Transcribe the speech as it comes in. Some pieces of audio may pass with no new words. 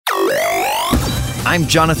I'm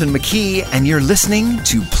Jonathan McKee, and you're listening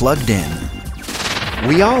to Plugged In.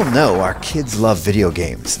 We all know our kids love video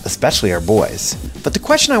games, especially our boys. But the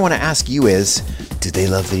question I want to ask you is, do they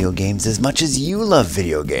love video games as much as you love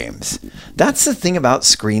video games? That's the thing about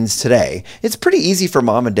screens today. It's pretty easy for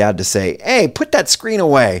mom and dad to say, hey, put that screen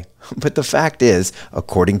away. But the fact is,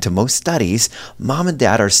 according to most studies, mom and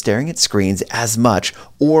dad are staring at screens as much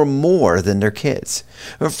or more than their kids.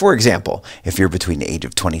 For example, if you're between the age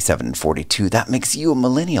of 27 and 42, that makes you a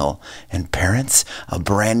millennial. And parents, a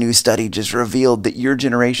brand new study just revealed that your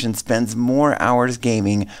generation spends more hours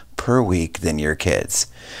gaming per week than your kids.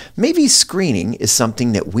 Maybe screening is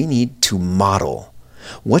something that we need to model.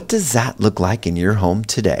 What does that look like in your home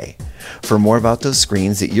today? For more about those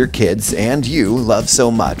screens that your kids and you love so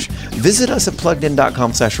much, visit us at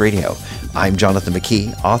pluggedin.com/radio. I'm Jonathan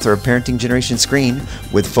McKee, author of Parenting Generation Screen,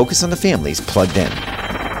 with Focus on the Family's Plugged In.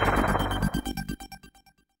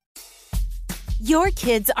 Your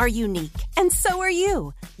kids are unique, and so are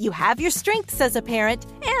you. You have your strengths as a parent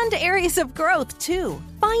and areas of growth, too.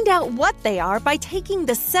 Find out what they are by taking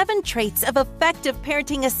the 7 Traits of Effective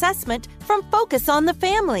Parenting Assessment from Focus on the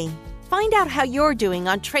Family. Find out how you're doing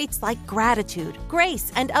on traits like gratitude,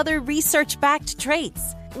 grace, and other research-backed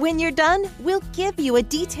traits. When you're done, we'll give you a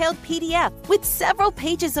detailed PDF with several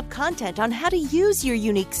pages of content on how to use your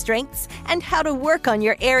unique strengths and how to work on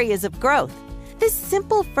your areas of growth. This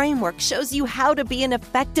simple framework shows you how to be an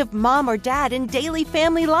effective mom or dad in daily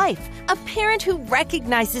family life, a parent who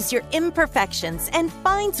recognizes your imperfections and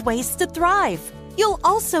finds ways to thrive. You'll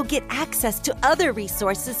also get access to other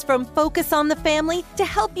resources from Focus on the Family to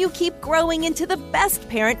help you keep growing into the best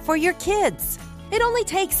parent for your kids. It only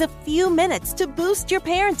takes a few minutes to boost your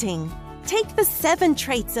parenting. Take the 7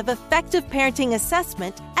 Traits of Effective Parenting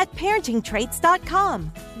Assessment at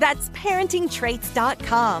parentingtraits.com. That's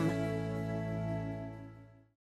parentingtraits.com.